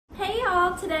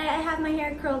y'all, today I have my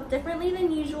hair curled differently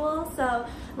than usual, so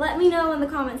let me know in the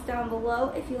comments down below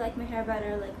if you like my hair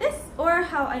better like this or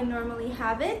how I normally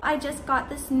have it. I just got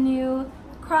this new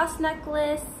cross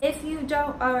necklace. If you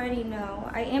don't already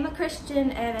know, I am a Christian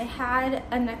and I had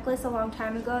a necklace a long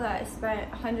time ago that I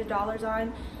spent $100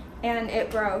 on and it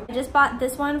broke. I just bought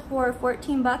this one for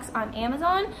 14 bucks on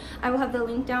Amazon. I will have the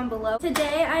link down below.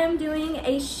 Today I am doing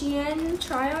a SHEIN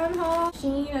try-on haul.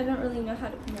 SHEIN, I don't really know how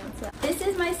to pronounce it. This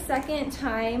is my second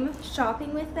time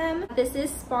shopping with them. This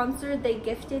is sponsored. They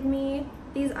gifted me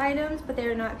these items, but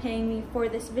they're not paying me for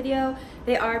this video.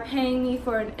 They are paying me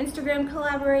for an Instagram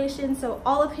collaboration, so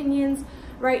all opinions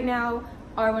right now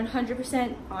are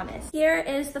 100% honest. Here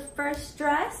is the first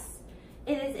dress.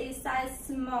 It is a size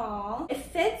small. It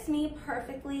fits me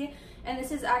perfectly, and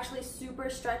this is actually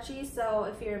super stretchy, so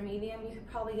if you're a medium, you could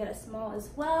probably get a small as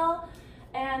well.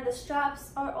 And the straps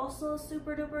are also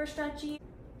super duper stretchy.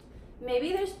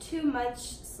 Maybe there's too much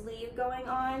sleeve going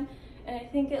on, and I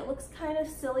think it looks kind of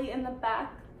silly in the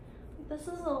back. This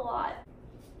is a lot.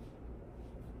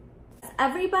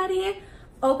 Everybody,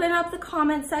 open up the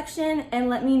comment section and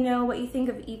let me know what you think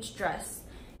of each dress.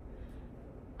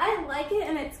 I like it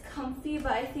and it's comfy,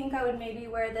 but I think I would maybe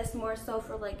wear this more so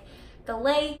for like the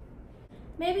lake.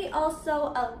 Maybe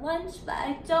also a lunch, but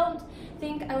I don't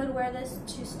think I would wear this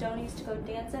to Stonies to go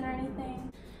dancing or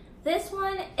anything. This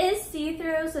one is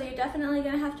see-through, so you're definitely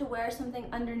gonna have to wear something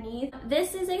underneath.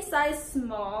 This is a size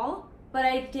small, but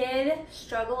I did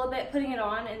struggle a bit putting it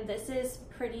on, and this is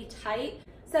pretty tight.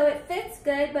 So it fits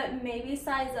good, but maybe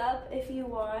size up if you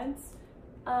want.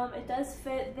 It does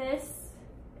fit. This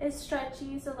is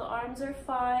stretchy, so the arms are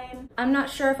fine. I'm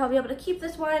not sure if I'll be able to keep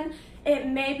this one. It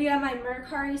may be on my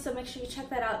Mercari, so make sure you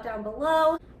check that out down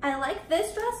below. I like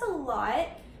this dress a lot.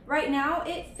 Right now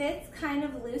it fits kind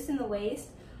of loose in the waist,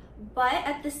 but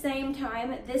at the same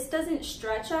time this doesn't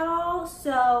stretch at all,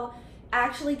 so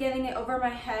actually getting it over my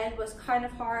head was kind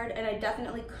of hard, and I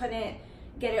definitely couldn't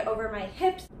get it over my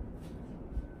hips.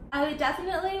 I would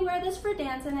definitely wear this for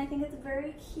dancing. I think it's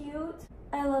very cute.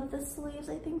 I love the sleeves.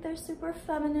 I think they're super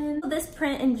feminine. This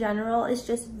print in general is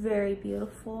just very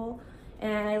beautiful,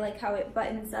 and I like how it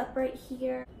buttons up right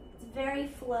here. It's very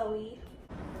flowy.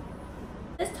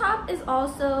 This top is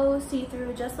also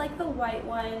see-through, just like the white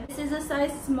one. This is a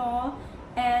size small,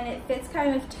 and it fits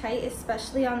kind of tight,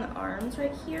 especially on the arms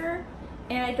right here.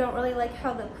 And I don't really like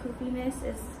how the poofiness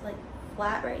is like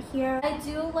flat right here. I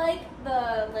do like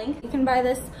the length. You can buy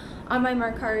this on my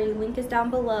Mercari. Link is down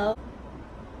below.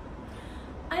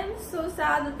 I'm so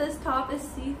sad that this top is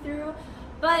see-through,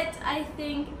 but I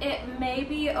think it may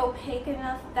be opaque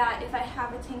enough that if I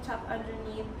have a tank top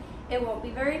underneath, it won't be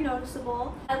very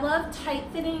noticeable. I love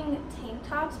tight-fitting tank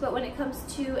tops, but when it comes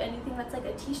to anything that's like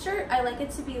a t-shirt, I like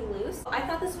it to be loose. I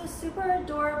thought this was super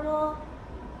adorable.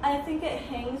 I think it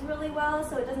hangs really well,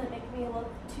 so it doesn't make me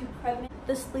look too pregnant.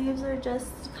 The sleeves are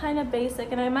just kind of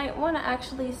basic, and I might want to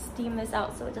actually steam this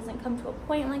out so it doesn't come to a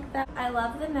point like that. I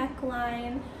love the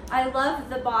neckline. I love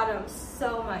the bottom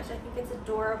so much. I think it's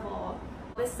adorable.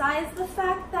 Besides the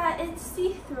fact that it's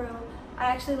see-through, I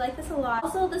actually like this a lot.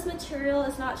 Also, this material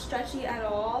is not stretchy at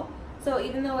all, so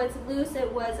even though it's loose,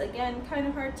 it was, again, kind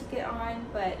of hard to get on,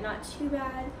 but not too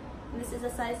bad. This is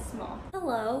a size small.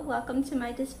 Hello, welcome to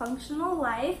my dysfunctional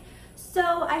life.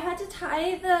 So I had to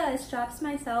tie the straps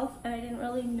myself, and I didn't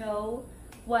really know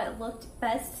what looked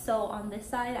best. So on this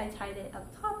side, I tied it up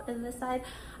top, and this side,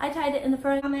 I tied it in the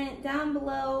front. Comment down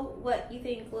below what you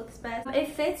think looks best. It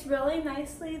fits really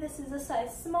nicely. This is a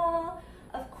size small.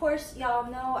 Of course,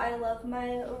 y'all know I love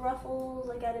my ruffles.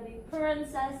 I gotta be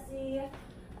princessy.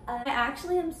 I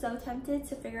actually am so tempted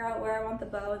to figure out where I want the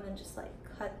bow and then just like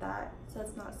cut that so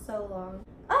it's not so long.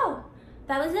 Oh,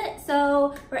 that was it.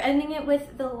 So we're ending it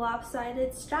with the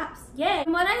lopsided straps. Yay!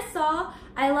 From what I saw,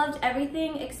 I loved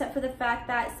everything except for the fact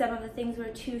that some of the things were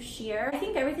too sheer. I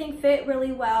think everything fit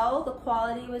really well. The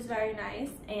quality was very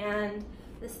nice, and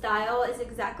the style is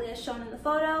exactly as shown in the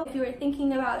photo. If you were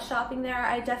thinking about shopping there,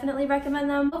 I definitely recommend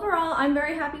them. Overall, I'm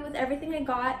very happy with everything I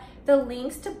got. The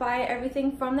links to buy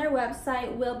everything from their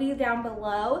website will be down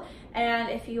below. And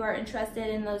if you are interested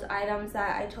in those items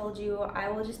that I told you I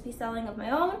will just be selling of my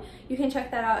own, you can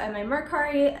check that out at my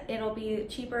Mercari. It'll be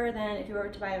cheaper than if you were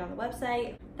to buy it on the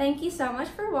website. Thank you so much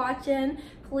for watching.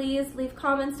 Please leave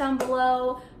comments down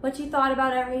below what you thought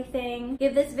about everything.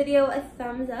 Give this video a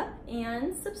thumbs up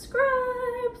and subscribe.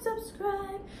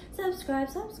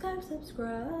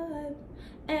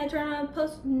 And turn on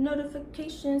post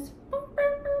notifications.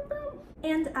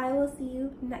 And I will see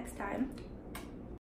you next time.